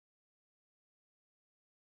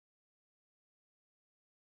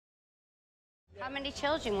How many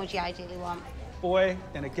children would you ideally want? Boy,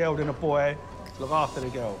 then a girl, then a boy. Look after the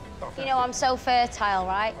girl. You know, I'm so fertile,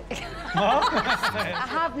 right? I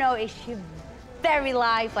have noticed you're very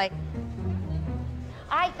lively.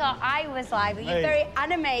 I thought I was lively. You're very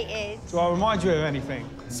animated. Do I remind you of anything?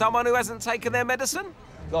 Someone who hasn't taken their medicine?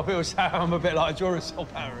 A lot of people say I'm a bit like a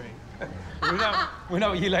Duracell battery. we know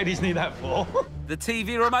what you ladies need that for. The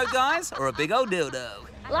TV remote, guys, or a big old dildo?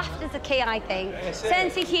 Laughter's the key, I think.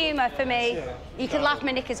 Sense of humour for me. You can laugh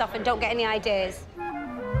my knickers off and don't get any ideas.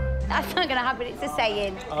 That's not going to happen, it's a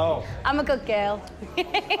saying. Oh. I'm a good girl.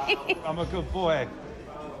 I'm a good boy.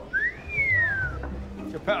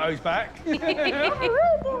 Geppetto's back.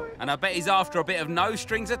 And I bet he's after a bit of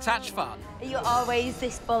no-strings-attached fun. Are you always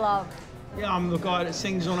this full of? Yeah, I'm the guy that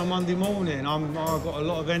sings on a Monday morning. I've got a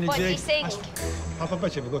lot of energy. What do you sing? Papa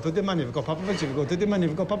Paci, we go to the money, we go Papa Paci, we go to the money,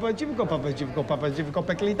 we go Papa Paci, we go Papa Paci, we go Papa Paci, we go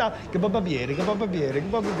Peclita, che babba biere, che babba biere, che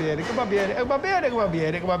babba biere, che babba biere, che babba biere, che babba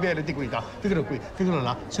biere, che babba biere, di qualità. Figaro qui, figaro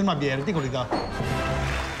là, sono una biere, di qualità.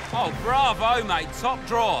 Oh, bravo, mate. Top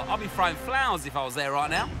drawer. I'd be throwing flowers if I was there right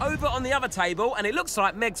now. Over on the other table, and it looks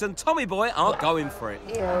like Megs and Tommy Boy aren't going for it.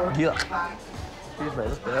 Yeah. Excuse me,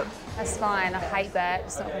 just burp. That's fine, I hate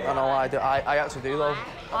burps. I know, I actually do, though.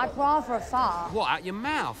 I'd rather a fart. What, out your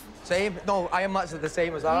mouth? Same? No, I am actually the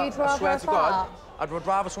same as that. You'd rather I swear a to God, fart? I'd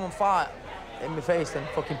rather someone fart in my face than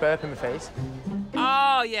fucking burp in my face.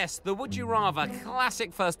 Oh, yes, the would you rather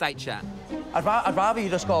classic first date chat. I'd rather you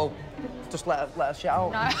just go, just let her shit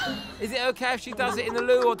out. No. Is it OK if she does it in the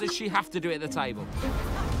loo, or does she have to do it at the table?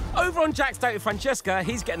 Over on Jack's date with Francesca,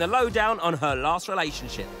 he's getting a lowdown on her last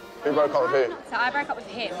relationship. Who broke up with who? So I broke up with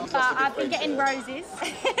him, but I've been getting roses.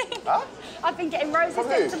 Huh? I've been getting roses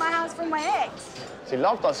sent to my house from my ex. See,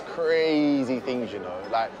 love does crazy things, you know,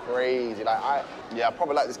 like crazy. Like I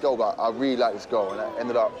probably like this girl, but I really like this girl, and I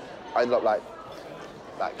ended up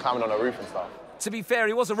like climbing on her roof and stuff. To be fair,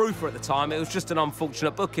 he was a roofer at the time. It was just an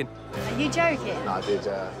unfortunate booking. Are you joking? No, I did,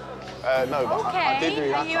 no, but okay. I did do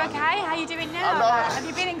that. Are you okay? How are you doing now? Like, have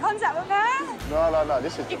you been in contact with her? No,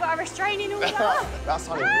 this is... You got a restraining order? That's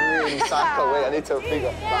something really psycho. Wait, I need to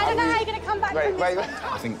figure... Yeah, I don't know how you're going to come back from this. Wait.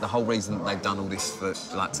 I think the whole reason that they've done all this for,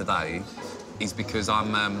 like, today is because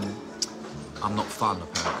I'm not fun,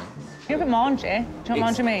 apparently. You're a bit mangy. Do you know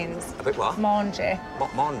what mangy means? A bit what? Mangy.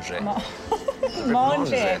 What, mangy?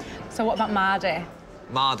 Mangy. So what about Mardy?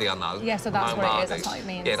 Mardy, I know. Yeah, so that's no, what Mardy. it is. That's what it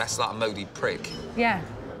means. Yeah, that's like a moody prick. Yeah.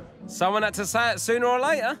 Someone had to say it sooner or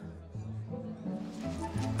later.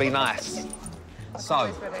 Be nice.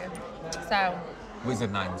 So,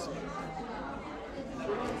 wizard names.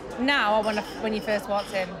 Now, or when you first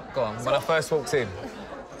walked in? Go on, when I first walked in.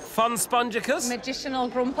 Fun spongicus. Magicianal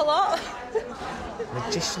Grumpalot.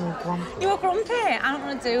 Magicianal Grumpalot? You're grumpy. I don't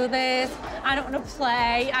want to do this. I don't want to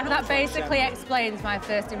play. That basically explains my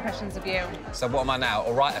first impressions of you. So what am I now?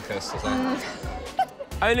 Oraiticus, is that?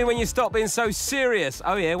 Only when you stop being so serious.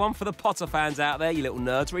 Oh, yeah, one for the Potter fans out there, you little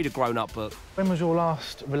nerds. Read a grown-up book. When was your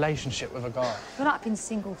last relationship with a guy? I feel like I've been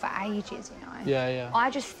single for ages, you know? Yeah.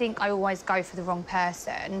 I just think I always go for the wrong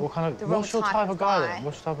person. What's your type of guy, then?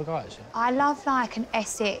 What's your type of guy, actually? I love, like, an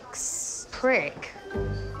Essex prick.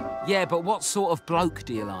 Yeah, but what sort of bloke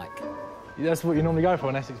do you like? That's what you normally go for,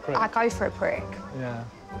 an Essex prick? I go for a prick. Yeah.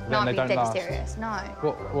 No, I'm they being don't dead last. serious,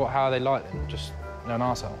 no. How are they like, then? Just an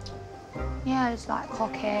arsehole? Yeah, just, like,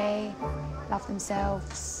 cocky, love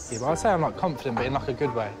themselves. Yeah, but I'd say I'm, like, confident, but in, like, a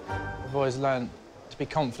good way. I've always learned to be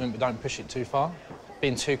confident, but don't push it too far.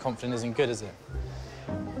 Being too confident isn't good, is it?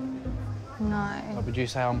 No. Like, would you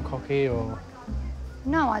say I'm cocky, or...?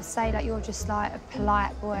 No, I'd say that you're just, like, a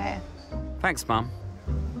polite boy. Thanks, Mum.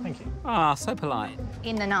 Thank you. Ah, so polite.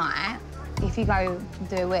 In the night, if you go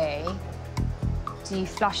do a wee, do you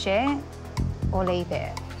flush it or leave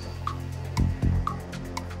it?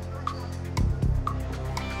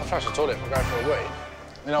 I flush the toilet if I go for a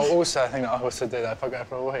wee. I also think that I also do that if I go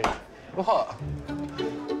for a wee. What?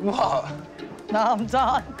 What? No, I'm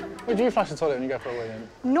done. Would you flush the toilet when you go for a wee, then?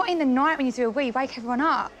 Not in the night when you do a wee, wake everyone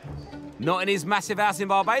up. Not in his massive house in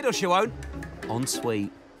Barbados, she won't. En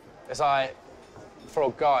suite. It's like, for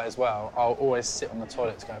a guy as well, I'll always sit on the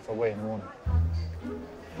toilet to go for a wee in the morning.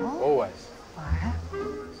 What? Always. Why?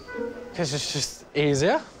 Because it's just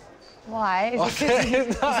easier. Why? Is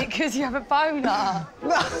it because you have a boner?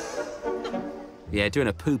 No. Yeah, doing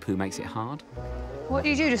a poo-poo makes it hard. What do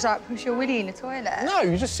you do, just like push your willy in the toilet? No,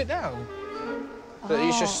 you just sit down. But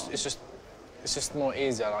Oh. it's just more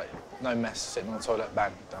easier, like, no mess, sitting on the toilet,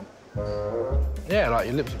 bang, done. Yeah, like,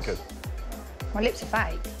 your lips are good. My lips are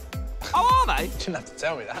fake. Oh, are they? You didn't have to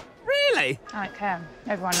tell me that. Really? I don't care.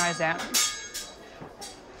 Everyone knows that.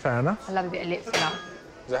 Fair enough. I love a bit of lip filler.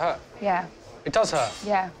 Does it hurt? Yeah. It does hurt?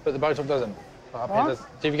 Yeah. But the Botox doesn't?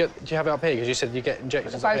 What? Do you have it up here? Because you said you get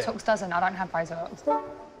injections up here. Botox doesn't. I don't have Botox.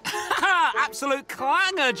 Absolute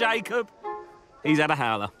clanger, Jacob. He's had a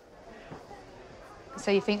howler. So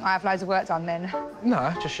you think I have loads of work done then?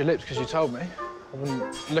 No, just your lips, because you told me.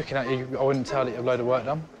 Looking at you, I wouldn't tell that you have a load of work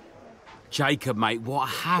done. Jacob, mate, what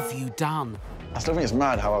have you done? I still think it's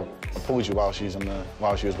mad how I pulled you while she was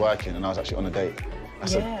working and I was actually on a date.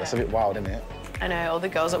 That's a bit wild, isn't it? I know, all the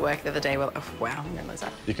girls at work the other day were like, oh, wow, I realised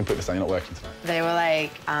that. You can put this down, you're not working tonight. They were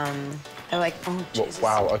like, oh, Jesus.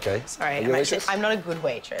 Wow, OK. Sorry, Are I'm not a good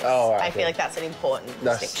waitress. Oh, right, I feel like that's an important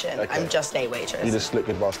distinction. Okay. I'm just a waitress. You just look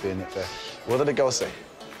good whilst being it there. What did the girls say?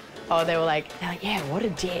 Oh, they're like, yeah, what a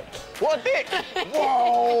dick. What a dick?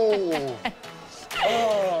 Whoa!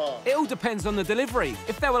 Oh. It all depends on the delivery.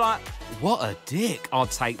 If they were like, what a dick, I'd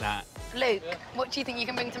take that. Luke, what do you think you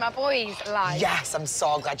can bring to my boys' life? Yes, I'm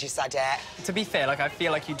so glad you said it. To be fair, like, I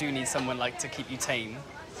feel like you do need someone, like, to keep you tame. Do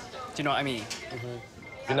you know what I mean?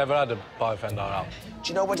 You never had a boyfriend or out? Do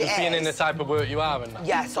you know what it is? Just being in the type of work you are and that.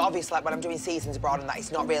 Yeah, so obviously, like, when I'm doing seasons abroad and that,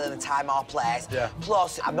 it's not really the time or place. Yeah.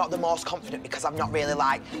 Plus, I'm not the most confident because I've not really,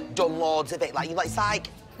 like, done loads of it. Like, it's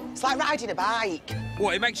like riding a bike.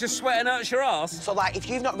 What, it makes you sweat and hurts your ass? So, like, if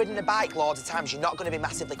you've not ridden a bike loads of times, you're not going to be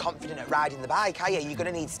massively confident at riding the bike, are you? You're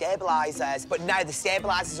going to need stabilisers. But now the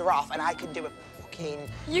stabilisers are off and I can do a fucking...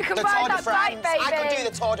 You can ride that bike, baby. I can do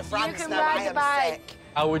the Tour de France you can now. Ride the bike. Sick.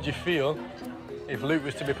 How would you feel if Luke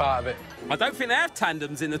was to be part of it? I don't think they have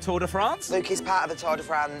tandems in the Tour de France. Luke is part of the Tour de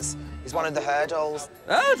France. He's one of the hurdles.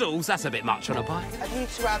 Hurdles? That's a bit much on a bike. Have you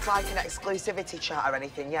two had, like, an exclusivity chat or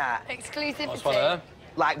anything yet? Exclusivity? What's one of them?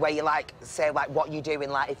 Like, where you, like, say, like, what you're doing,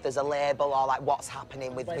 like, if there's a label or, like, what's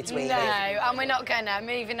happening between No, you. and we're not gonna.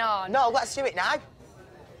 Moving on. No, let's do it now.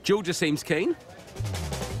 Georgia seems keen.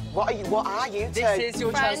 What are you two? This is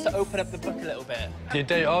your chance to open up the book a little bit. Do you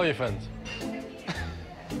date all your friends?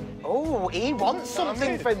 Oh, he wants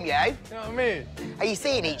something from you. You know what I mean? Are you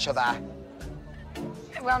seeing each other?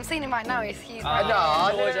 Well, I'm seeing him right now. He's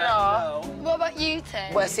No. What about you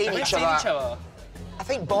two? We're seeing each other. other. I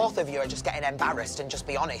think both of you are just getting embarrassed and just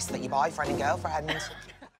be honest that you're boyfriend and girlfriend.